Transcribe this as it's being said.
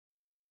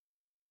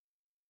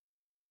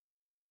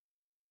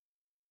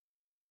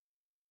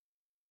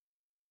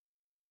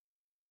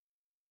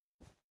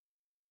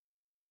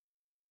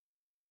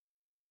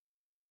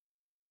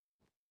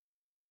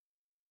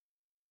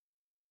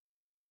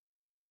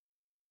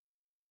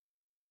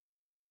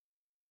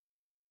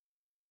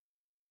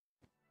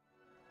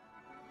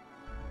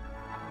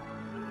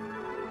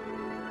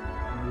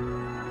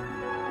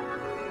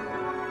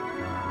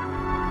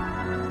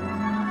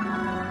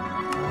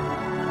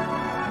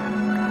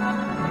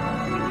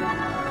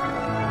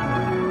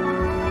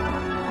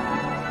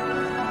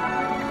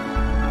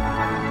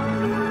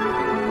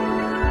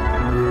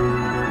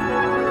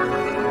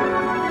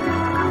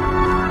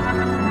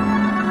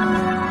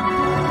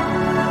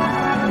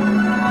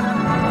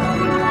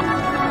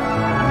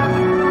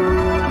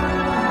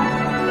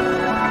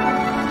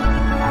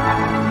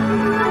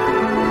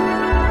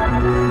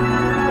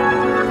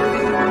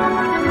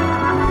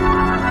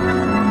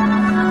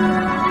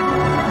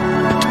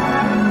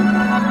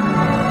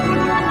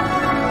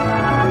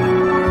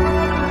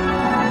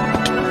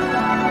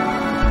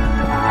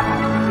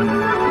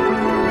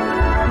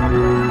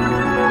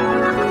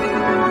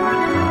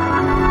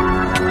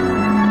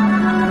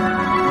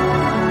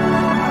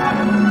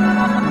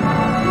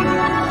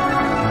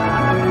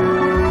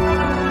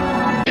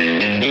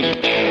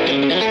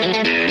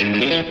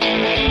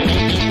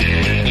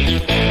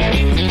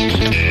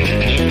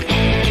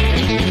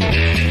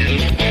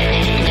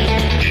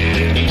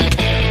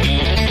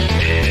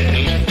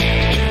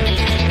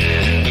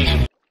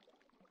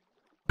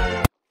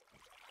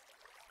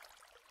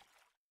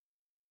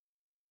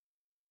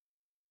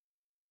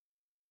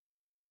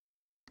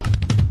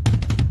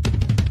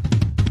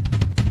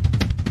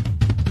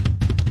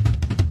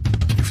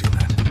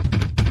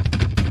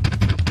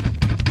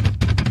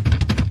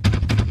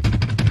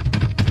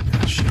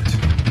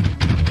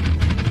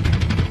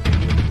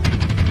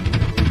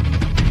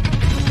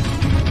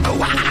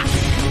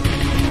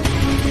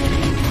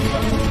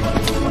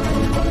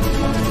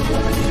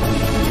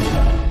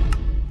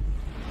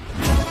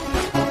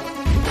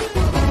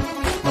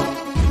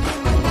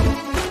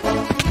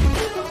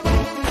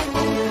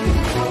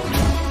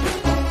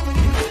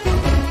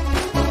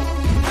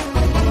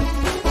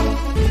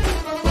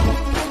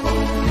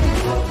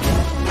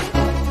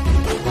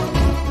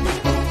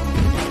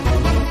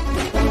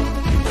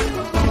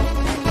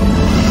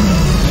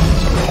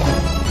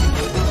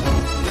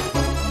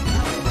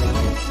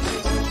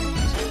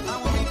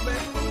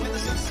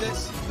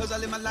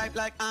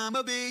I'm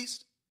a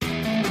beast. I'm a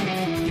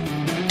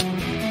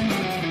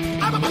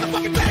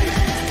motherfucking beast.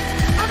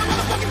 I'm a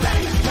motherfucking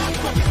beast.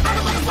 I'm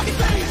a motherfucking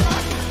beast.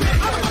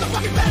 I'm a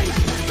motherfucking beast.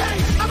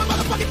 I'm a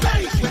motherfucking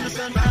beast. When the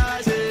sun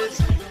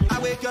rises, I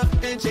wake up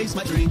and chase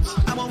my dreams.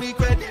 I won't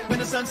regret when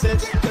the sun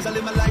sets, cause I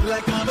live my life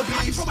like I'm a beast.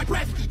 I control my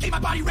breath, keep my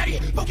body ready,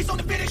 focus on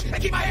the finish, and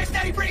keep my head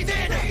steady. Breathe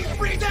in,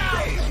 breathe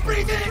out,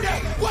 breathe in.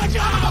 Watch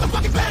out, I'm a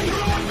motherfucking beast.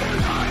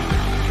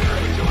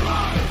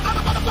 I'm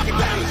a motherfucking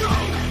beast.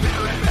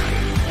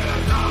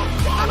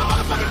 I'm a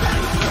motherfucking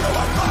beast.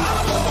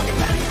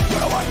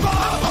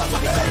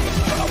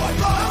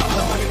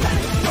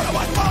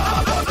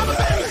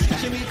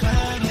 Jimmy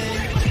climbing.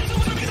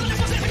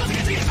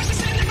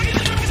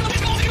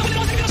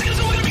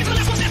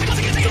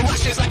 The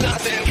rush is like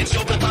nothing, get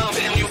your blood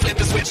pumping. You flip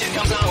the switch, it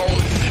comes on.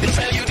 It'll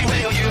fail you,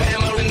 derail you,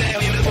 hammer and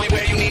nail you to the point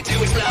where you need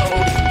to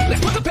explode.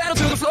 Let's put the pedal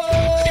to the floor.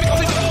 Keep it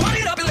going, run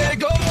it up and let it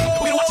go.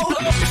 We're gonna watch it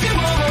blow. Just feel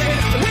more of it.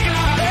 And we can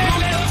hide it.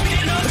 Let us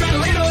get up.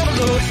 Adrenaline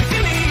overload. If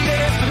you need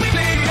it, we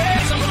need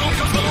it. Some room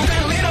comes through.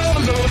 Adrenaline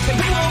overload. And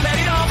we won't let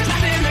it off. There's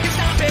nothing that can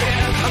stop it.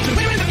 Until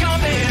we're in the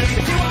confidence.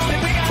 If you want it,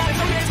 we got it.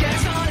 So let's get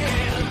started.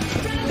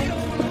 Adrenaline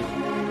overload.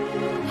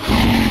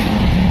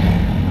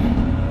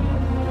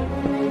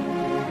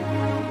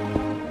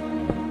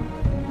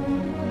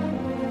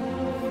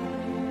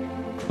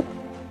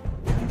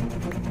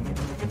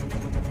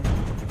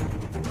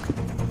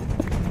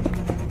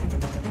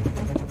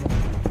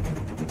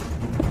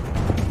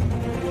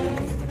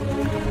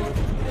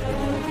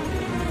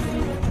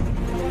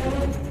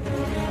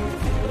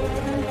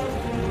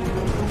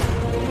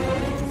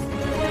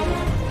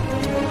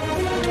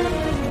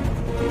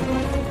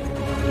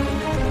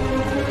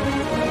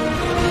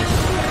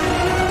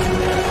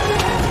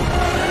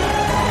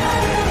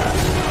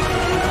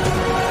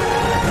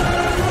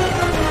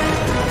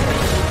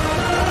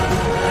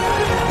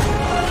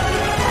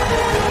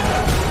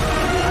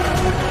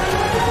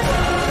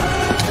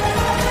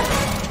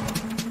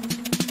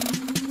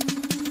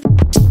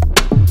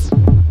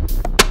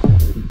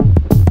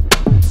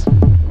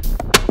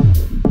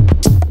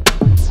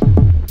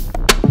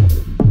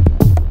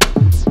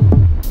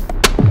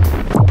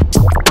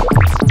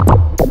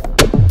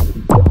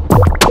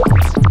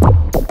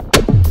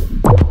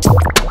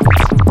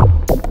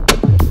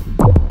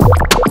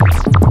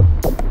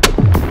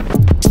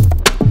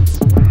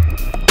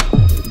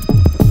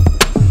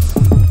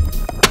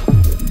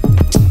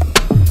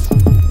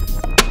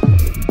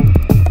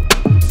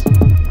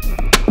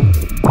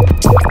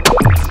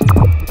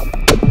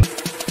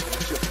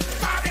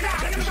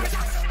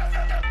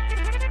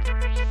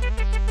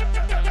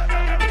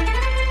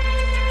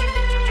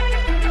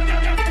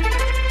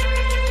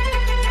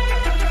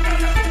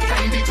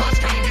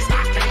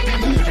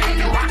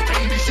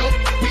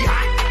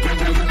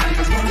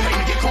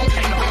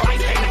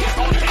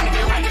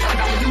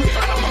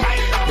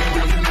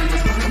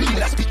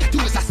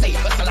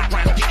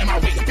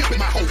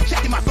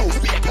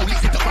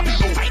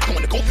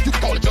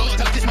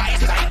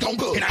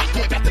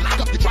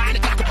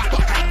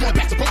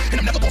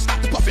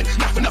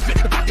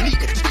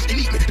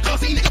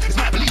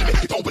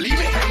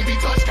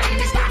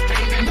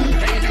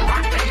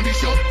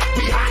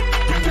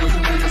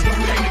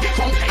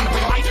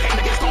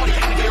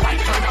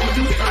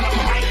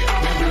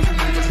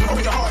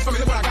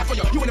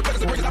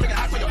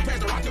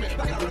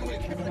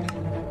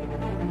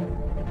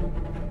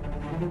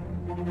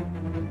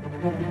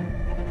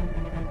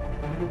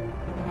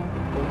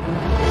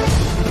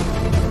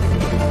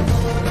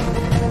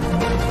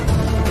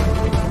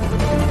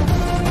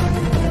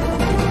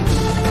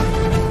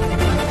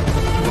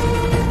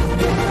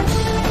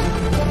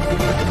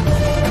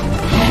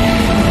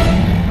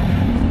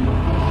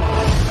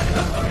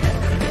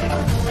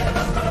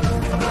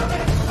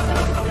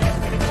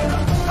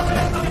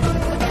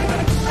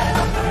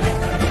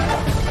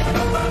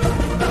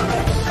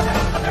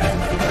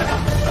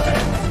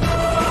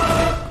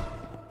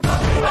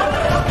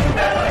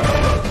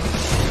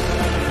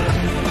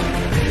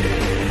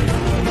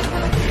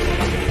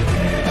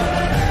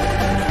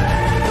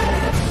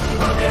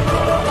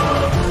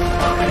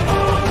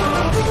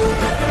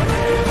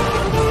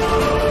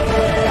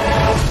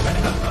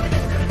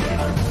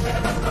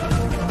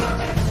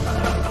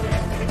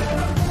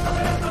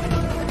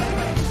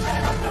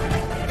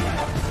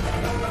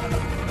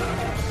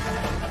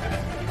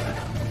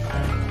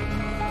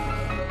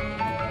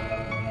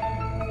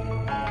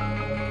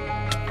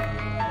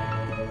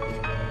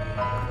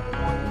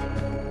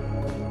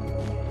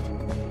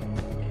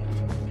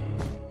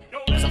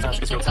 Sometimes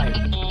you just feel tired,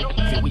 you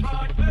feel weak.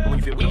 And when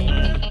you feel weak, you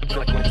feel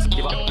like you want to just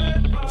give up.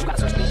 But you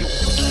gotta search within you.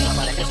 You gotta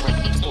find that inner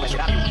strength. Just pull that shit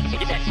out of you and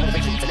get that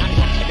motivation to not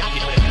give up and not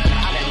get quit. You gotta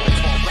holler at me when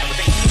it's all flat with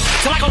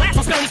faith. So I go last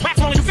on spilling these raps,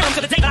 rolling you film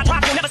to the day that I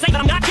drop. You'll never say that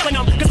I'm not killing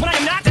them. Cause when I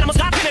am not, then I'ma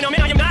stop pinning them.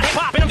 And I am not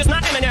hip-hop, and I'm just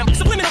not Eminem.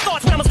 Subliminal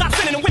thoughts when I'ma stop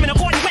sending them. Women are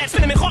caught in web,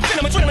 spinning them, hawk,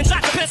 spinning them, adrenaline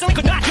shots. The penicillin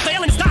could not get the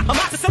illness stop.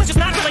 Amoxicillin's just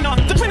not filling up.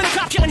 The criminal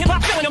cop killing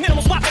hip-hop, filling them.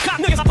 Minimal swap, the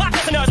cop millions, I pop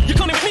listeners. You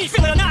coming with me,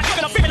 feeling or not,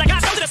 giving up, feeling like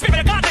I sound to the spirit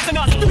of God listening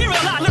us. You hear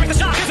it a lot,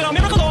 lyrics are shock. Is it a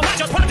miracle or am I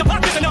just product of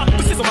pop? Listen up.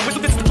 The sizzle, my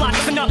whistle, this is the plot.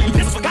 Listen up.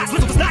 This is for God's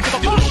little, does not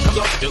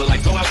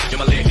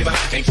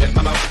shut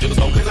my mouth, till the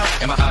smoke,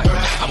 am I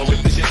high? I'ma whip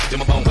this shit till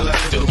my bone, till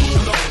the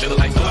roof, till the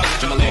lights,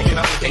 till my leg,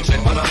 can't shut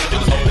my mouth, till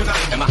the smoke,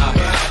 am I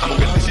high? I'ma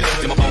whip this shit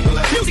till my bone.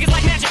 Music is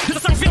like magic, there's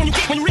a certain feeling you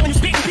get when you're real and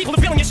you're spitting. People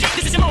are feeling your shit,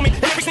 this is your moment.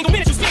 And every single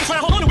minute you spend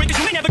trying to hold on to it, cause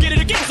you may never get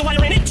it again. So while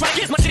you're in it, try to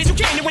get as much shit as you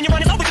can. And when you're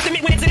running over, just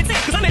admit when it's in.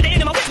 Cause I'm at the end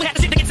of my wish, we have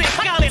the shit that gets in.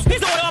 I got a list,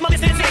 here's the order on my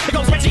list, and it's in. It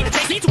goes Reggie,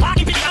 JC,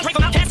 Tupac, and Biggie, Andre,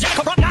 from Outkast, Jack,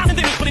 Corrupt, Nas, and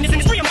Demi. Putting this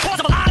industry, I'm the cause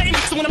of a lot of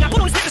enemies. So when I'm not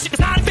put on this shit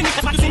is not infinite.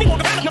 That's why you see me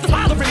walk around, nothing's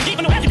bothering me.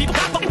 Even though half you people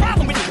got a fucking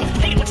problem with me.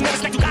 Hate it, but you never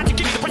expect you got to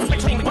give me the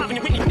respect, train, popping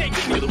and Whitney, Nate,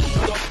 Till the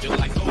roof, till the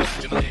lights,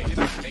 till my leg,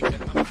 can't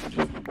shut my mouth.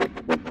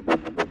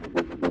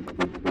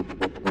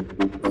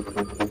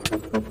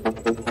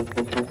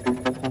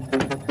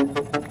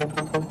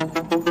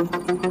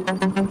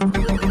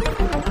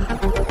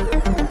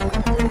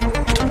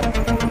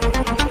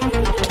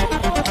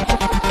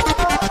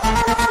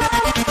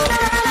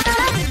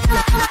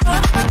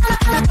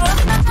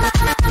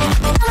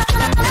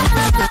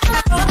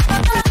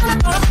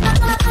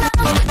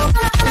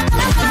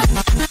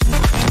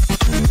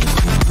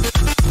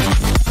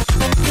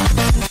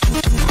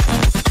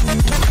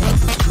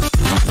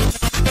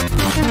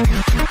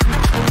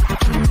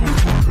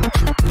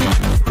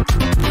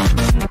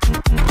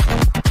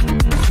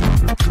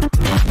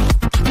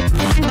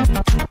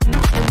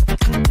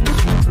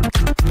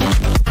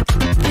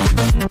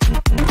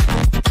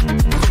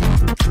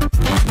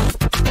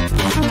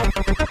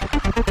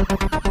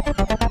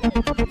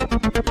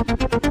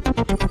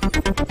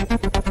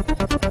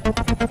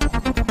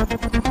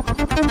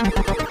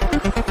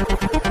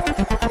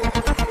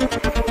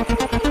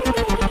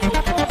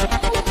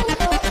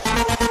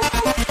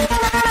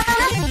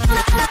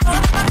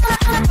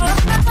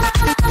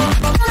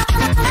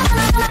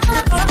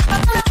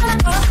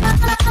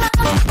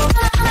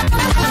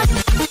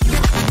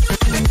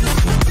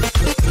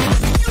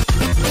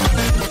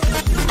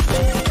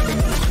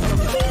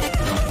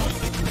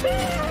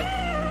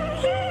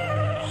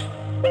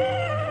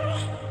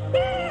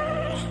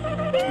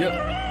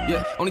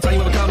 Yeah, only time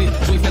you ever call me,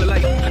 so you feeling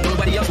like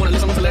nobody else wanna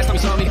listen. When's the last time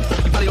you saw me?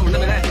 You probably don't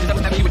remember that. That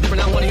was after you were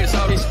different. I don't wanna hear the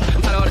sorries.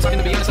 I'm tired of all the talking.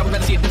 To be honest, I would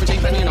rather see a different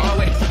change pass me in the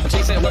hallway. But you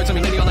ain't saying a word to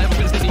me. Maybe all I ever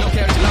feel is this. You don't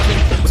care that you love me.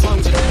 What's wrong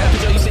with you? Half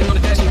the you sitting on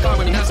the dash in the car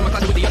with me. Now it's in my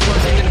closet with the other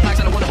ones sitting in the box.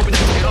 I don't wanna open it.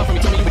 Get off from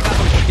me. Tell me you would die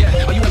for me.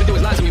 Yeah, all you ever do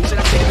is lie to me. Shit,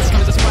 I say this is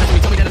coming as a surprise to me.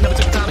 Told me that I never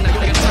took the time, and now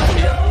you ain't got the time for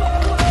me. Yeah.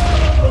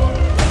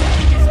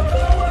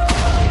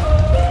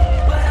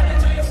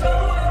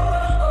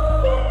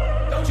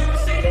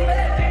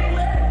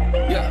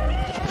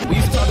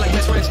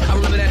 I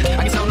remember that.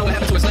 I guess I don't know what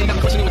happened to us. Now you got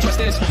me questioning what trust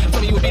is. You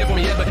told me you would be there for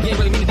me, yeah, but you ain't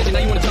really mean it, did you? Now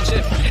you wanna jump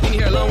ship. Leave me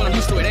here alone when I'm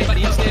used to it.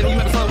 Everybody else there, who you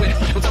having fun with?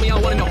 Don't tell me I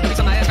don't wanna know. Every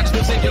time I ask, I just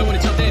feel sick. You don't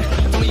wanna jump in.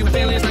 Told me you were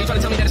feelings. Now you trying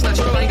to tell me that it's not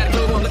true. I ain't got a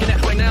clue who I'm looking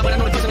at right now, but I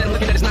know the person that I'm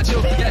looking at is not you.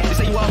 Yeah, they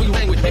say you are who you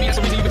hang with. Maybe that's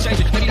the reason you would change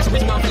it. Maybe that's the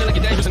reason why I'm feeling like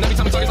you're dangerous. And every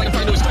time we talk, it's like I'm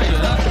talking to a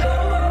stranger.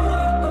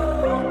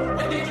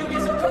 When did you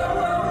get so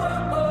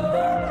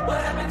cold? What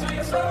happened to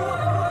your soul?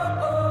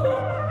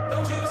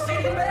 Don't you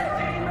see me?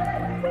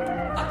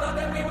 I thought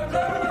that we were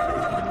close.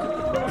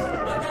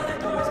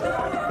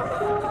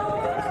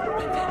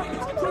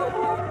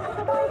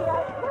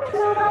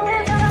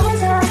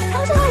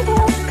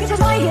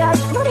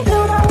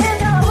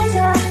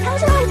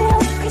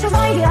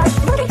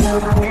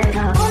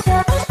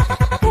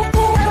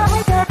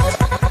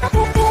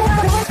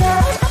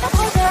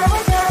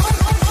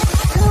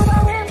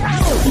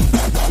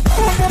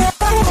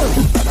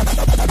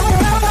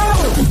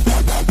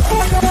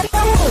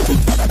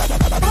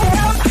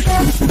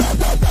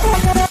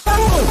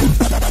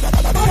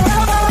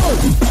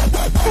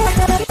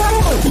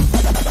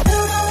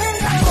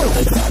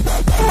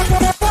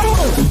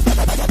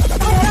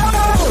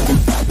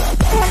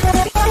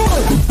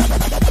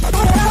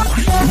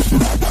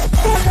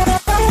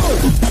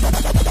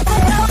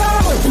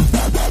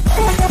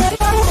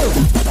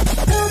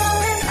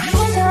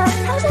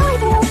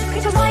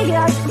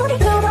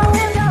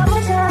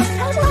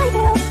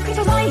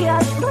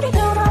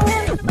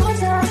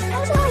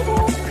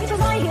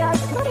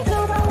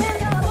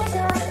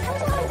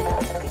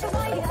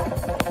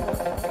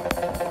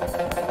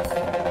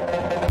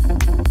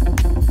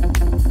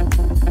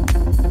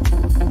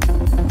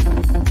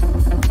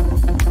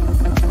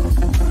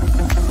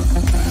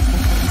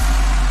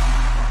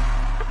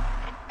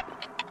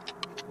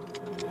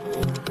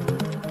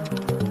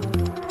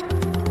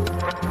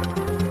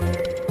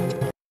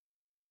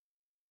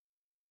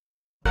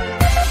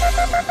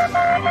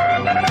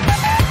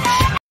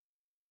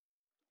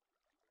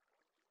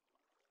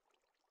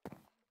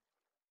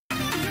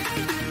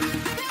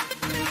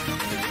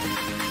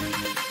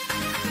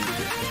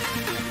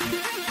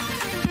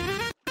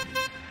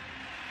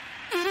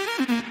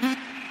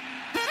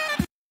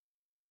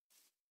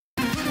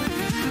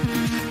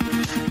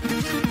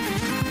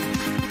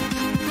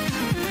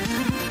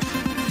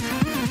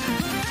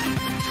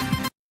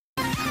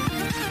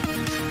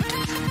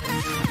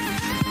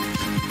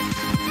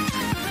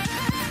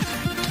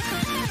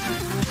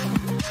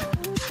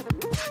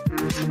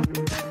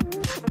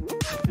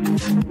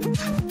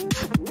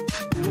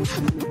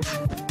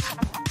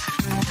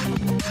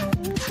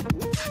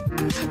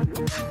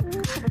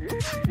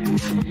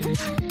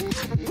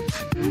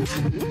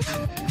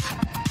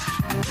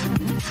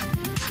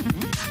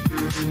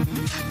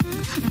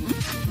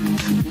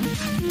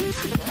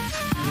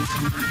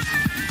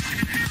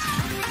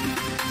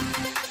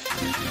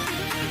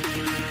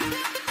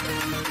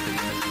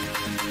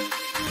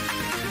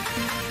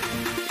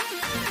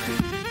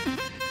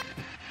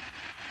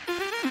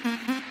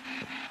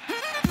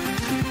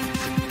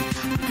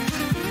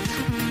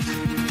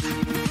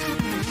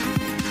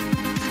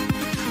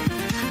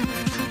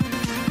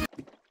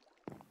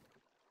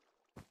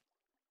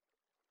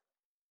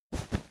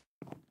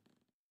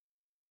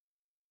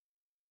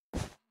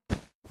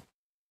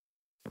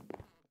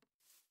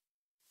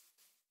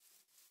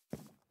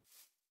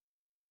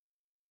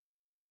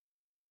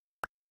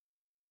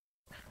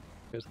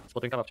 Wiesz,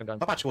 spotykana wciąganie.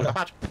 No patrz, kurwa,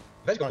 patrz.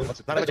 Weź go, kurwa,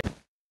 zaraz będzie.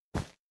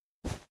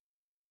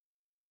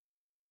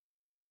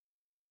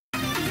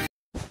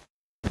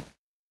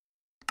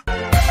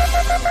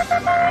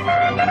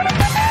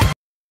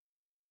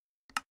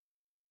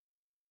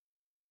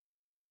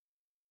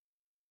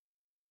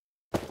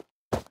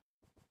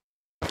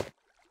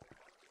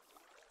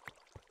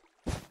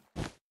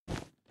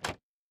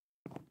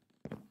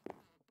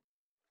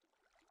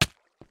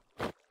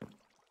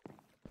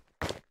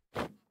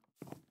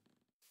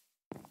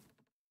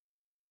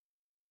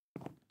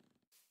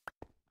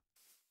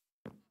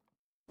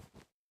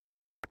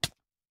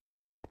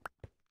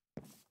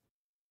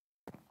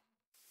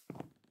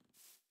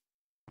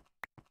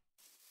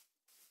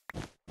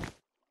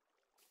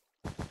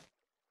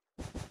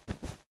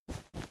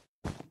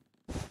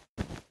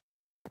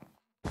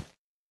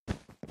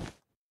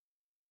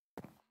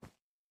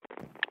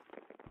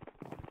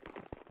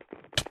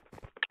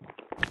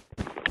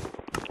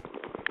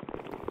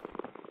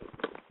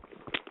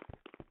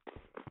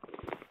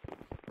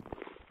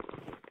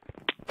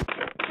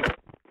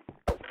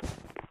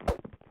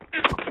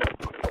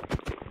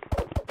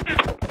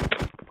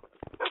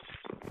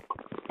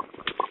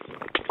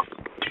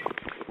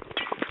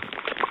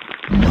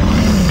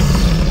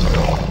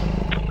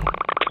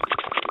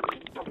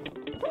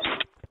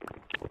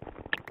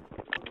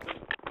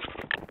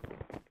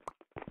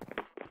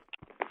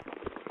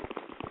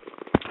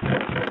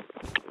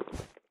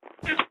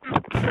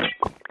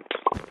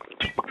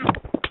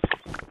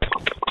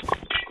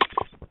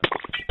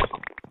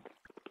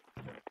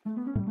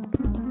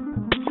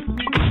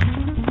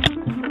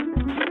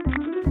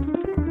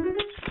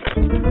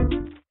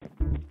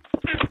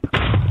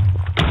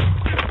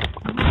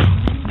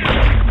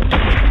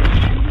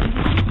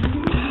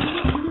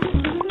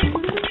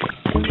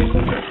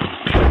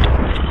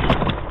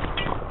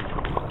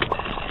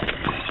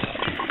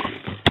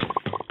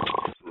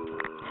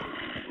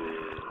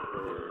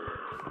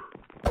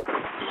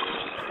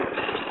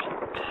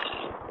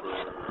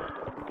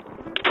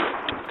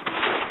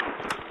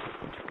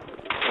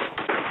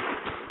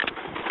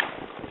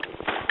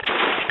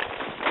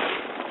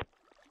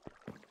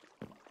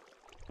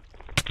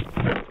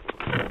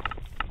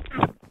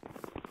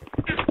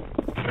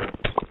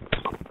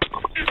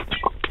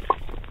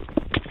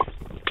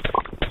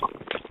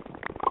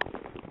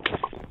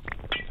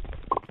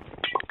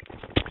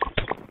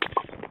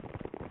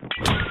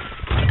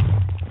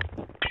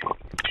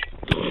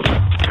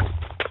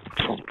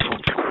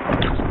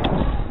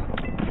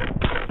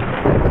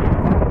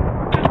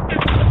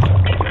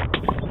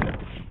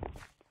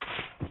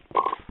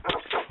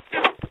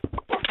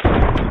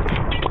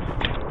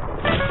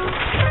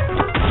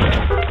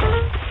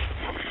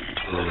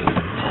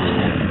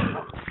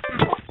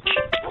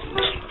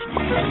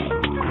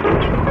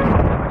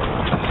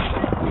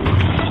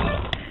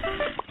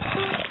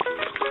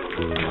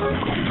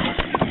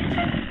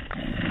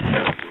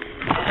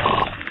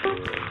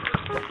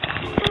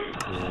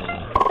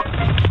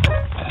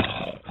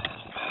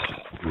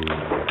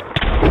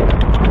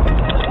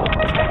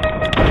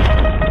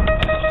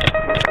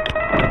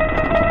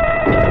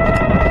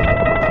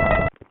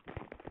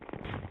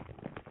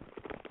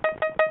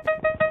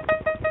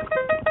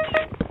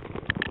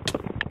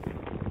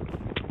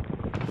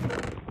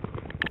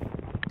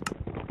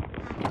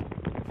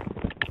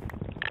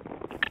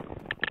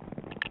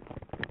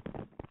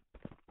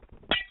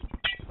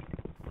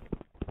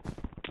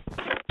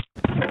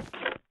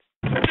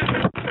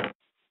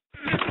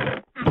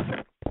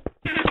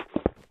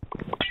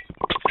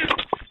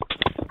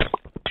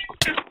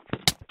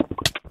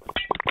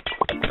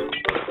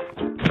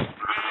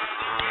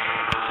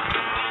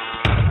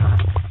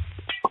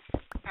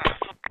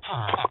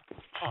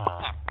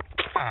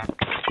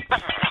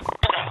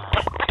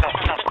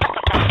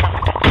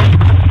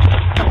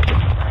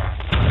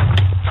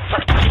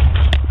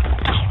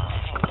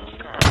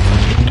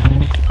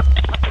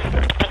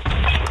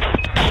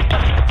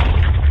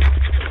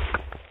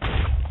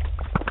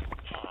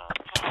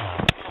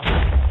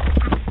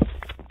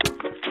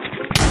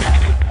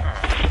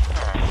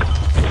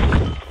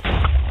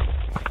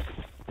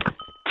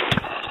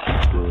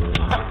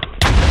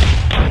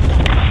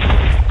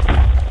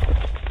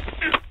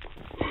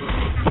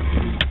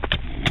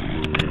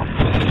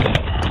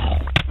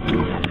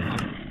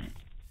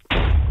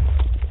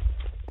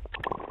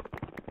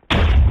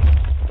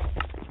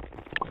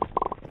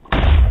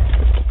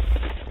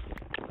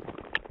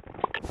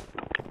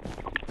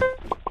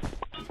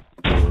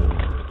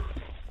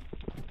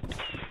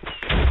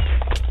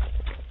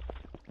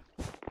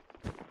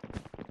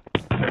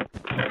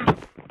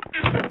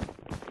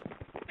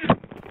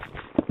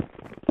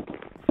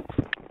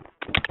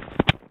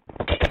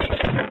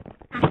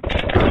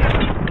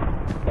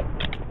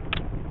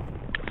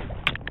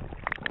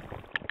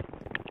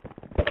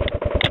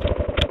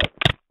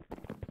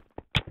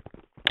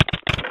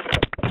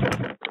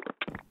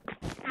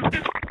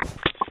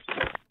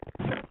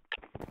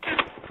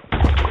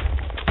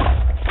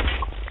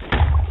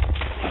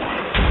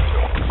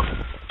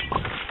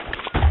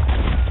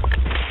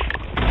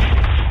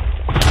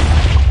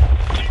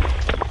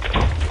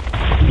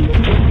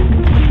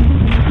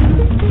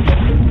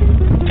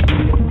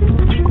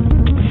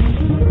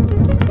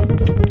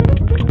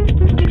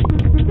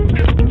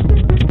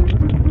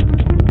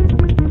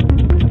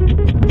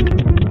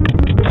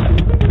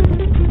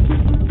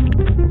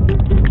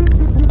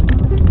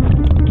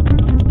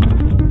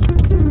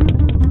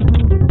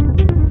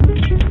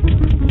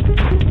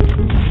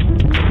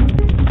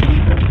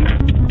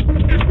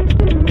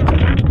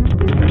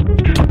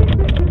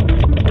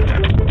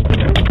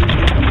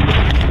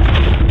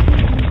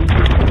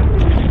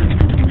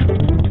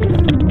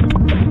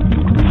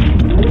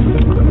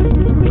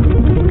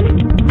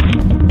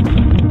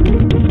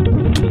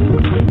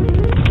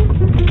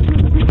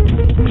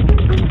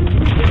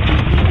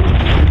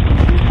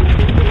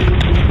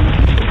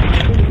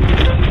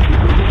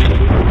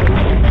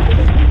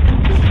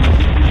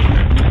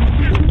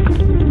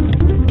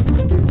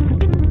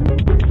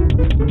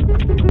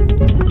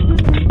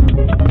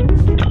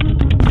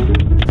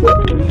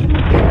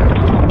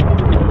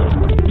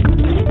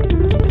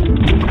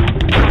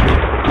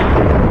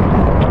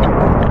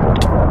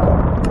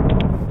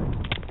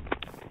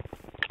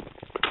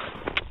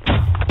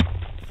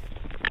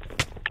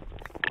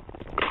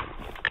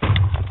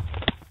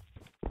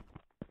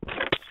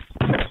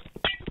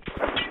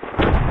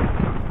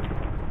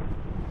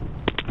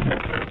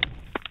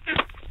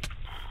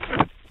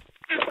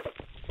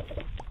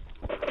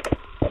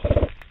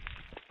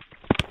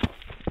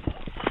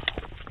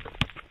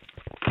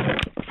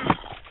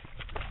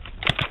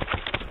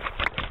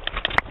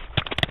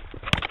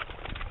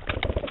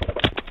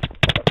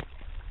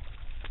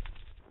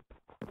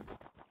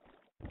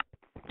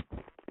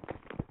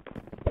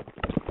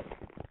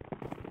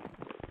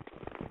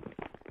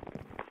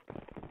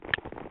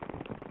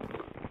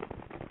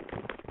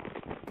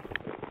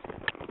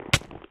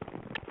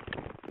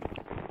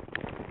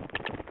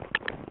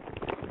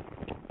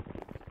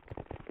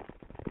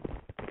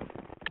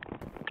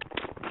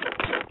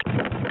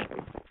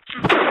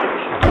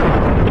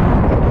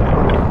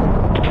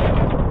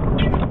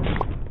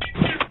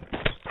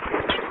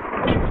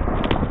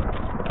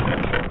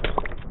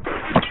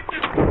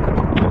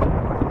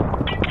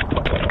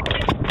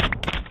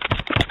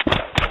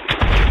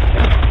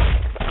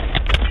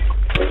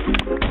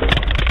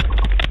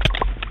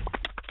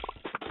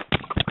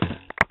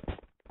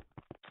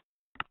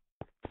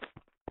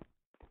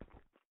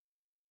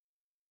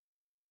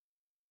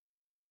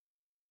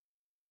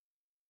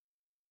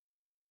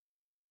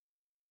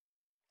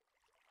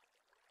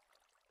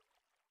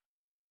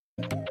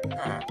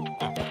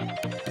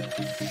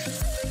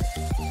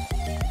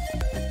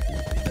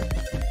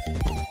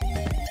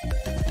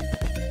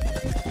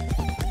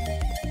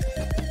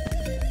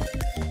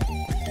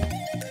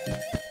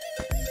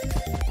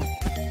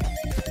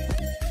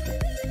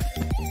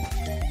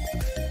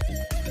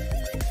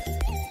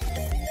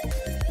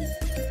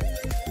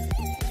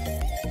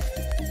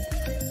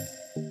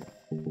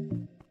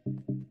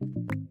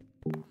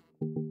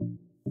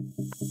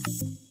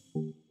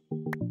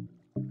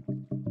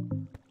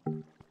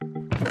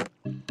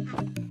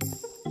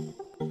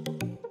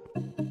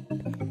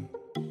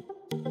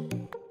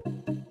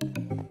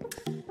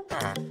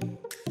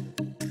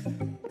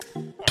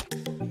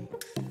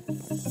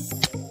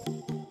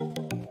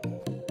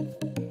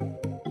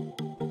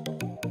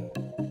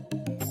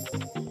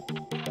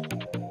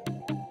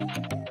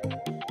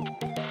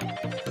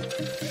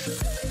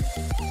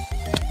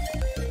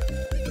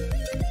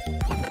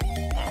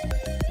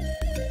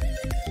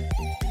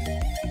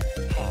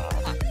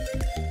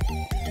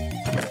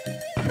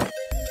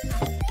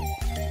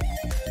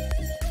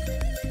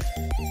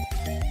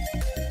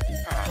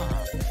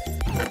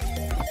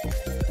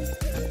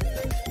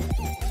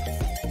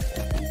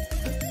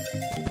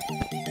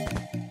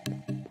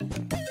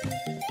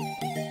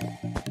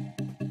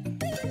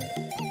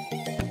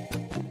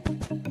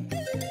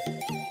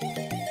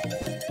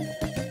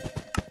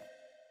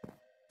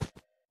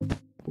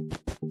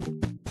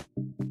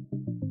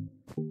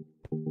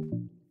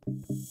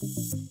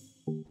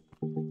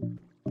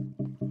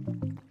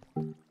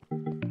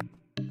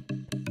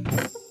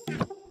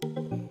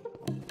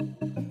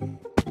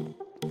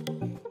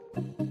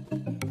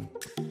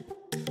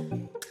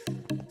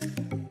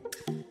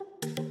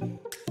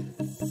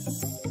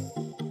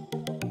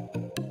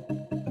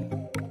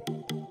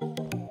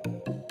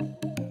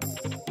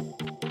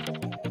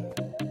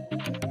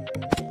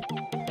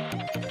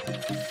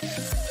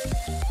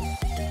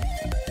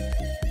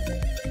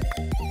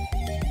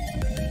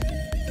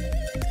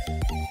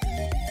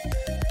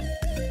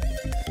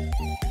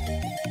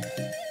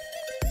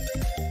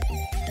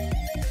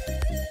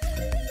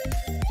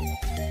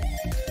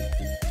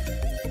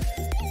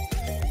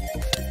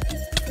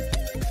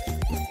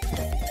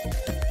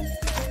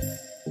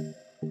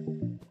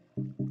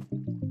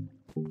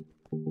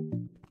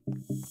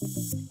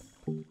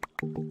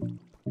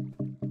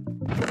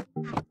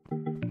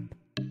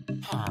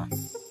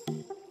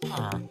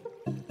 Huh.